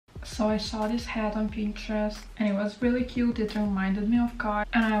So I saw this hat on Pinterest and it was really cute. It reminded me of Kai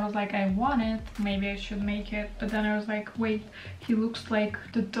and I was like, I want it, maybe I should make it. But then I was like, wait, he looks like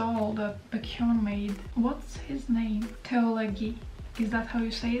the doll that Baekhyun made. What's his name? Teolaegi. Is that how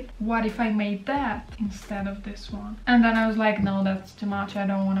you say it? What if I made that instead of this one? And then I was like, no, that's too much, I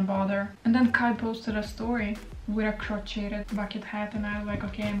don't want to bother. And then Kai posted a story with a crocheted bucket hat and I was like,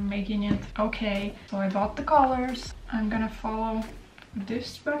 okay, I'm making it. Okay, so I bought the colors. I'm gonna follow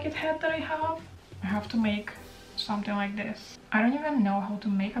this bucket hat that I have. I have to make something like this. I don't even know how to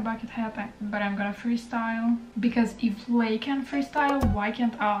make a bucket hat, but I'm gonna freestyle. Because if Lei can freestyle, why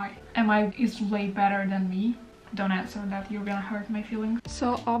can't I? Is Lei better than me? Don't answer that, you're gonna hurt my feelings.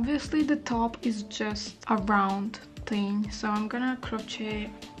 So obviously the top is just a round thing, so I'm gonna crochet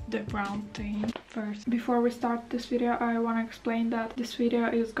the round thing first. Before we start this video, I want to explain that this video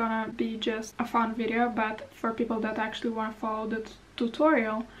is gonna be just a fun video, but for people that actually want to follow the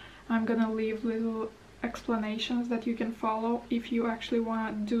tutorial, I'm gonna leave little explanations that you can follow if you actually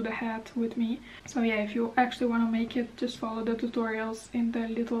want to do the hat with me. So yeah, if you actually want to make it, just follow the tutorials in the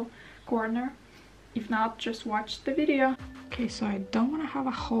little corner. If not, just watch the video. Okay, so I don't want to have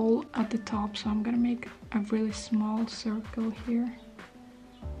a hole at the top, so I'm gonna make a really small circle here.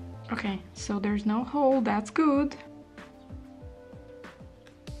 Okay, so there's no hole, that's good.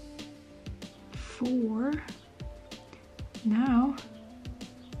 4. Now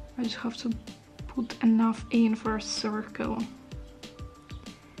I just have to put enough in for a circle.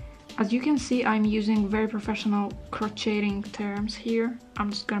 As you can see, I'm using very professional crocheting terms here. I'm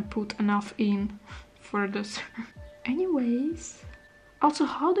just gonna put enough in for this. Anyways, also,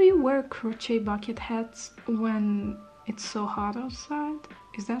 how do you wear crochet bucket hats when it's so hot outside?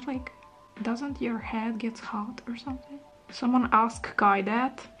 Is that like, doesn't your head get hot or something? Someone ask Kai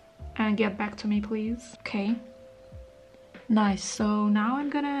that and get back to me, please. Okay. Nice, so now I'm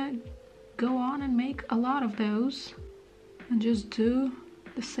gonna go on and make a lot of those and just do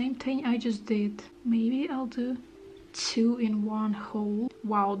the same thing I just did. Maybe I'll do 2 in 1 hole.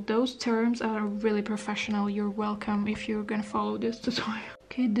 Wow, those terms are really professional. You're welcome if you're gonna follow this tutorial.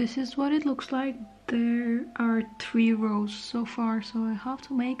 Okay, this is what it looks like. There are 3 rows so far, so I have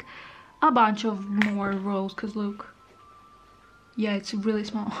to make a bunch of more rows, because look, yeah, it's really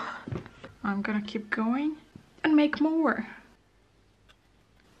small. I'm gonna keep going and make more.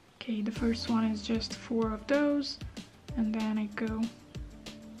 Okay, the first one is just 4 of those, and then I go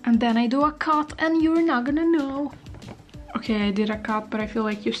and then I do a cut and you're not gonna know. Okay, I did a cut, but I feel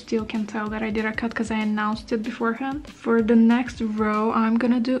like you still can tell that I did a cut because I announced it beforehand. For the next row, I'm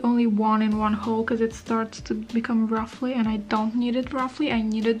gonna do only 1 in 1 hole because it starts to become ruffly and I don't need it ruffly. I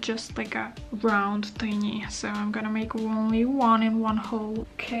need it just like a round thingy. So I'm gonna make only 1 in 1 hole.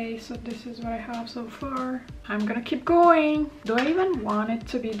 Okay, so this is what I have so far. I'm gonna keep going. Do I even want it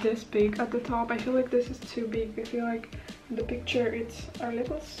to be this big at the top? I feel like this is too big. I feel like in the picture it's a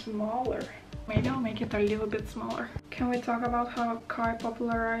little smaller. Maybe I'll make it a little bit smaller. Can we talk about how Kai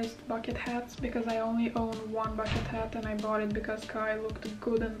popularized bucket hats? Because I only own 1 bucket hat and I bought it because Kai looked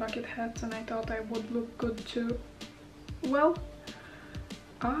good in bucket hats and I thought I would look good too. Well,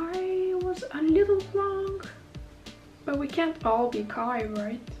 I was a little wrong. But we can't all be Kai,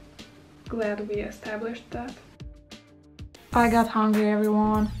 right? Glad we established that. I got hungry,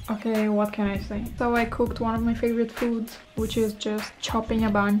 everyone. Okay, what can I say? So I cooked one of my favorite foods, which is just chopping a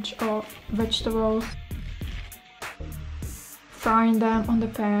bunch of vegetables, frying them on the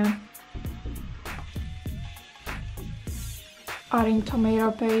pan, adding tomato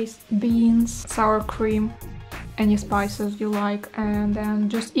paste, beans, sour cream, any spices you like, and then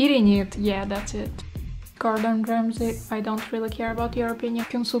just eating it. Yeah, that's it. Gordon Ramsay, I don't really care about your opinion.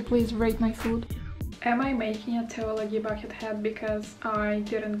 KYUNGSOO, please rate my food. Am I making a teolaegi bucket hat because I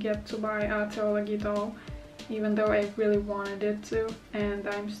didn't get to buy a teolaegi doll, even though I really wanted it to, and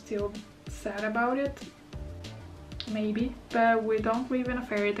I'm still sad about it? Maybe, but we don't live in a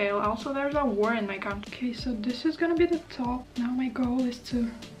fairy tale. Also, there's a war in my country. Okay, so this is gonna be the top. Now my goal is to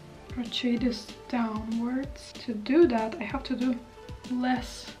crochet this downwards. To do that, I have to do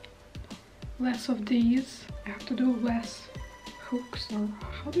less of these. I have to do less hooks, or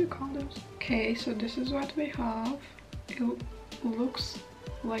how do you call those? Okay, so this is what we have. It looks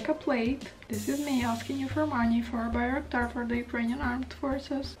like a plate. This is me asking you for money for a Baekhyun for the Ukrainian Armed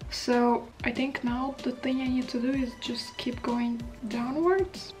Forces. So I think now the thing I need to do is just keep going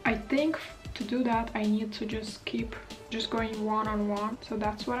downwards. I think to do that I need to just keep going 1 on 1. So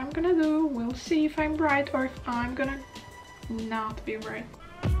that's what I'm gonna do. We'll see if I'm right or if I'm gonna not be right.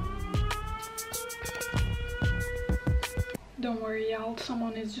 Don't worry, y'all,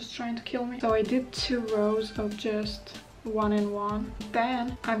 someone is just trying to kill me. So I did 2 rows of just one in one.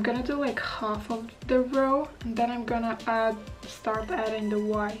 Then I'm gonna do like half of the row, and then I'm gonna start adding the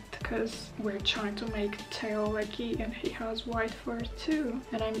white, because we're trying to make teolaegi and he has white fur too.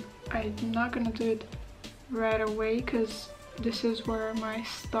 And I'm not gonna do it right away because this is where my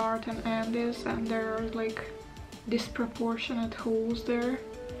start and end is, and there are like disproportionate holes there.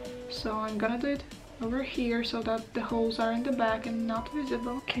 So I'm gonna do it over here so that the holes are in the back and not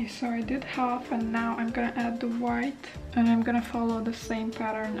visible. Okay, so I did half, and now I'm gonna add the white, and I'm gonna follow the same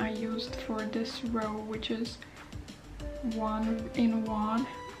pattern I used for this row, which is 1 in 1,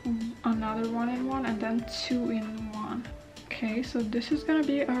 another 1 in 1, and then 2 in 1. Okay, so this is gonna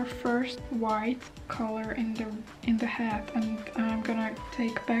be our first white color in the hat, and I'm gonna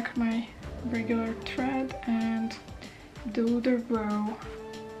take back my regular thread and do the row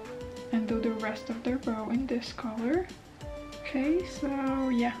and do the rest of the row in this color. Okay, so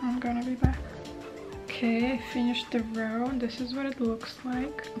yeah, I'm gonna be back. Okay, I finished the row, and this is what it looks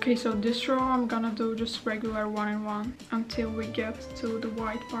like. Okay, so this row I'm gonna do just regular 1 in 1 until we get to the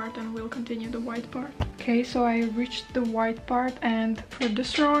white part, and we'll continue the white part. Okay, so I reached the white part, and for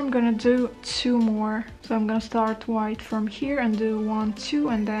this row I'm gonna do 2 more. So I'm gonna start white from here and do 1, 2,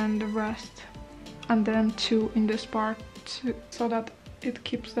 and then the rest, and then 2 in this part too, so that it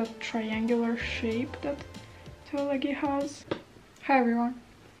keeps that triangular shape that teolaegi has. Hi everyone.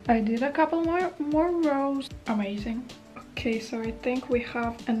 I did a couple more rows. Amazing. Okay, so I think we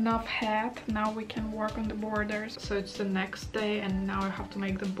have enough hat. Now we can work on the borders. So it's the next day, and now I have to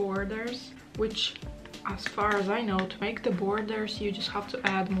make the borders, which, as far as I know, to make the borders you just have to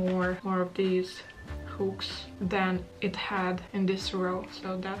add more of these hooks than it had in this row.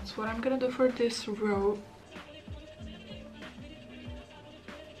 So that's what I'm gonna do for this row.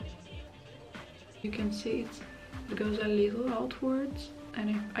 You can see it goes a little outwards,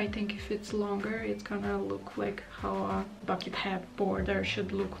 and I think if it's longer it's gonna look like how a bucket hat border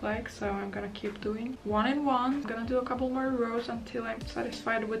should look like. So I'm gonna keep doing 1 in 1. I'm gonna do a couple more rows until I'm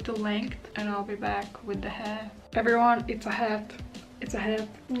satisfied with the length, and I'll be back with the hat. Everyone, it's a hat. It's a hat.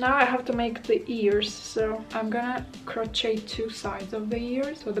 Now I have to make the ears, so I'm gonna crochet 2 sides of the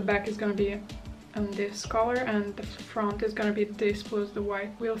ears. So the back is gonna be on this color, and the front is gonna be this plus the white.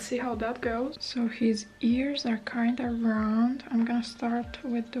 We'll see how that goes. So his ears are kind of round. I'm gonna start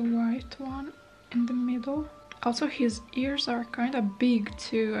with the white one in the middle. Also, his ears are kind of big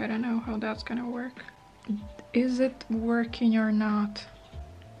too. I don't know how that's gonna work. Is it working or not?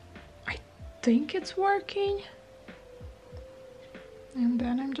 I think it's working. And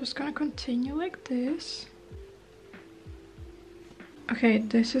then I'm just gonna continue like this. Okay,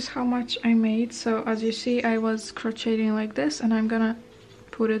 this is how much I made. So as you see, I was crocheting like this, and I'm gonna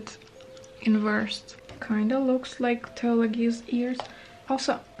put it inversed. Kinda looks like teolaegi's ears.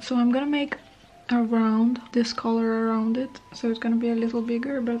 Also, so I'm gonna make a round, this color around it. So it's gonna be a little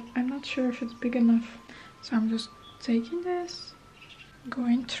bigger, but I'm not sure if it's big enough. So I'm just taking this,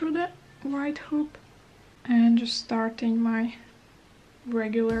 going through the white hoop, and just starting my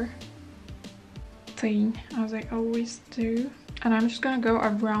regular thing as I always do. And I'm just gonna go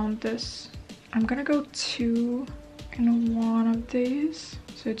around this. I'm gonna go 2 in 1 of these,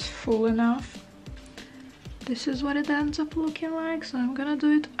 so it's full enough. This is what it ends up looking like, so I'm gonna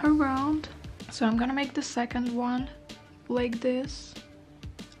do it around. So I'm gonna make the second one like this,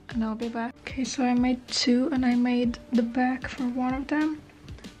 and I'll be back. Okay, so I made 2, and I made the back for one of them.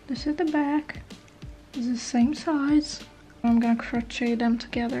 This is the back. It's the same size. I'm gonna crochet them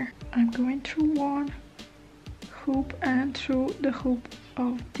together. I'm going through one hoop and through the hoop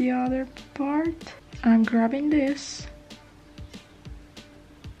of the other part. I'm grabbing this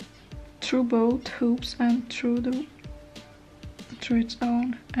through both hoops and through its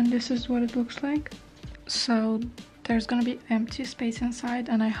own, and this is what it looks like. So there's gonna be empty space inside,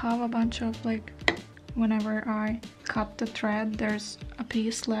 and I have a bunch of, like, whenever I cut the thread there's a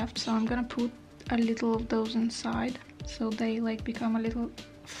piece left, so I'm gonna put a little of those inside so they like become a little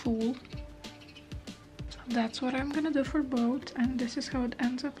full. That's what I'm gonna do for both, and this is how it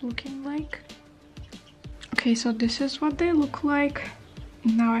ends up looking like. Okay, so this is what they look like.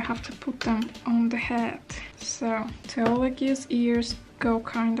 Now I have to put them on the hat. So teolaegi's ears go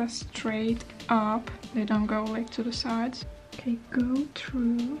kind of straight up. They don't go like to the sides. Okay, go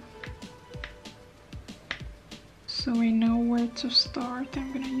through. So we know where to start.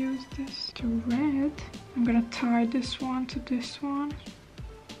 I'm gonna use this thread. I'm gonna tie this one to this one.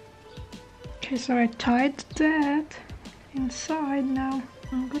 Okay, so I tied that inside. Now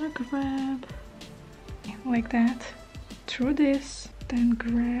I'm gonna grab like that through this, then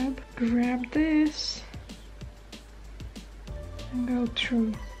grab this and go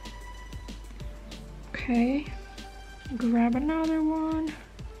through. Okay, grab another one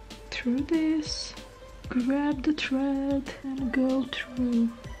through this, grab the thread and go through.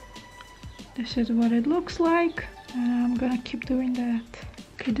 This is what it looks like, and I'm gonna keep doing that.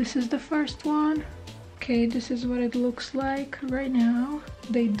 Okay, this is the first one. Okay, this is what it looks like right now.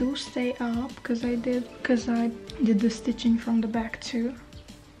 They do stay up because I did the stitching from the back too.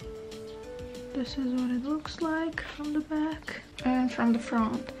 This is what it looks like from the back and from the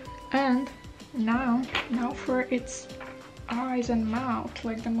front. And now for its eyes and mouth,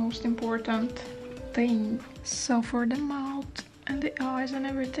 like the most important thing. So for the mouth and the eyes and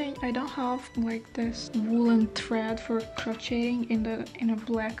everything, I don't have like this woolen thread for crocheting in a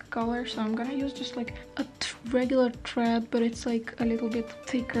black color, so I'm gonna use just like a regular thread, but it's like a little bit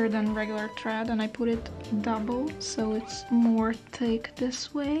thicker than regular thread, and I put it double so it's more thick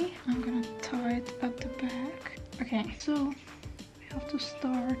this way. I'm gonna tie it at the back. Okay, so we have to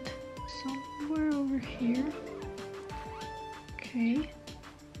start somewhere over here. Okay,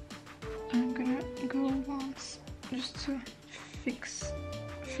 I'm gonna go once just to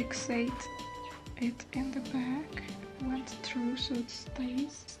fixate it in the back. Went through so it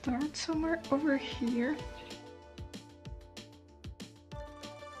stays. Start somewhere over here.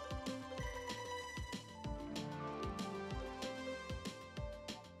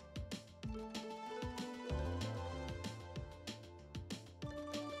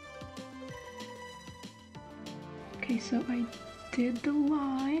 Okay, so I did the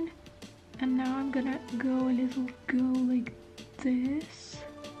line, and now I'm gonna go like this,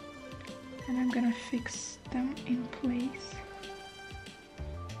 and I'm gonna fix them in place,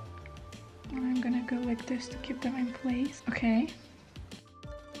 and I'm gonna go like this to keep them in place. Okay.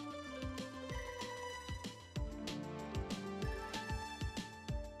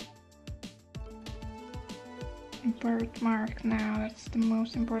 Birthmark now, that's the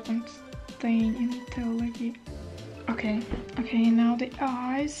most important thing in teolaegi. Okay, now the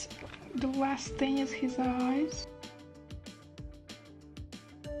eyes. The last thing is his eyes.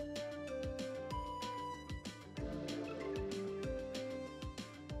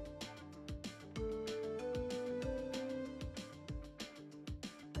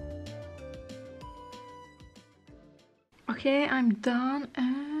 Okay, I'm done,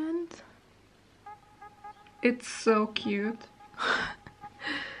 and it's so cute.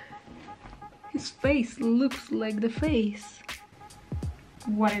 His face looks like the face.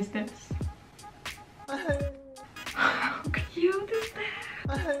 What is this? How cute is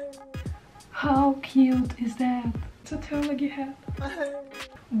that? How cute is that? It's a teolaegi hat.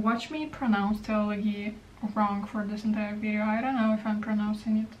 Watch me pronounce teolaegi wrong for this entire video. I don't know if I'm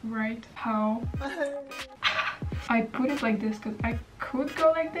pronouncing it right. How? I put it like this because I could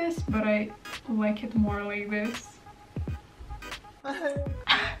go like this, but I like it more like this.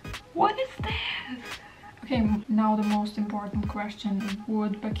 What is this? Okay, now the most important question.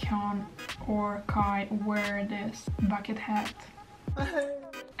 Would Baekhyun or Kai wear this bucket hat?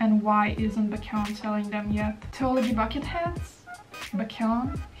 And why isn't Baekhyun selling them yet? Teolaegi bucket hats?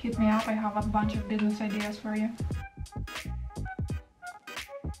 Baekhyun, hit me up. I have a bunch of business ideas for you.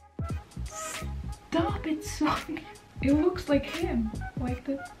 Stop it, son! It looks like him. Like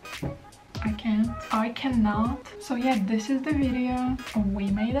this. I cannot. So yeah, this is the video.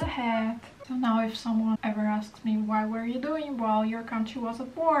 We made a hat. So now if someone ever asks me, why were you doing while your country was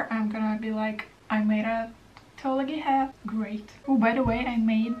at war, I'm gonna be like, I made a teolaegi hat. Great. Oh, by the way, I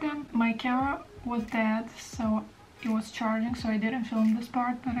made them. My camera was dead, so it was charging, so I didn't film this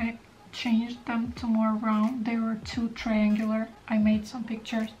part, but I changed them to more round. They were too triangular. I made some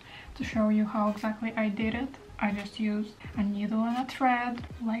pictures to show you how exactly I did it. I just used a needle and a thread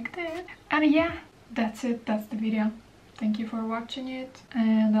like this. And yeah, that's it. That's the video. Thank you for watching it,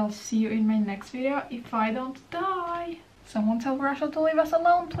 and I'll see you in my next video if I don't die. Someone tell Russia to leave us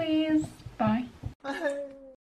alone, please.